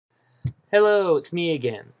Hello, it's me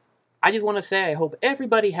again. I just want to say I hope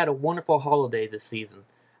everybody had a wonderful holiday this season.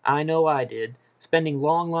 I know I did, spending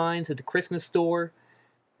long lines at the Christmas store,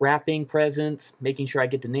 wrapping presents, making sure I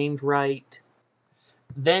get the names right,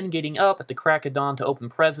 then getting up at the crack of dawn to open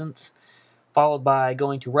presents, followed by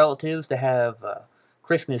going to relatives to have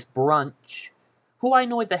Christmas brunch, who I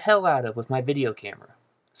annoyed the hell out of with my video camera.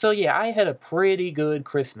 So yeah, I had a pretty good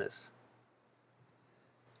Christmas.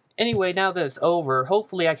 Anyway, now that it's over,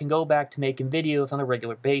 hopefully I can go back to making videos on a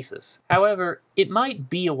regular basis. However, it might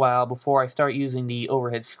be a while before I start using the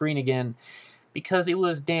overhead screen again, because it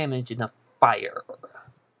was damaged in a fire.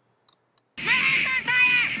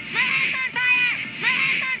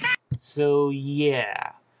 So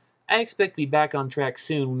yeah, I expect to be back on track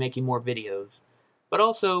soon when making more videos. But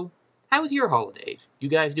also, how was your holidays? You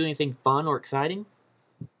guys do anything fun or exciting?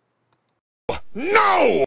 No!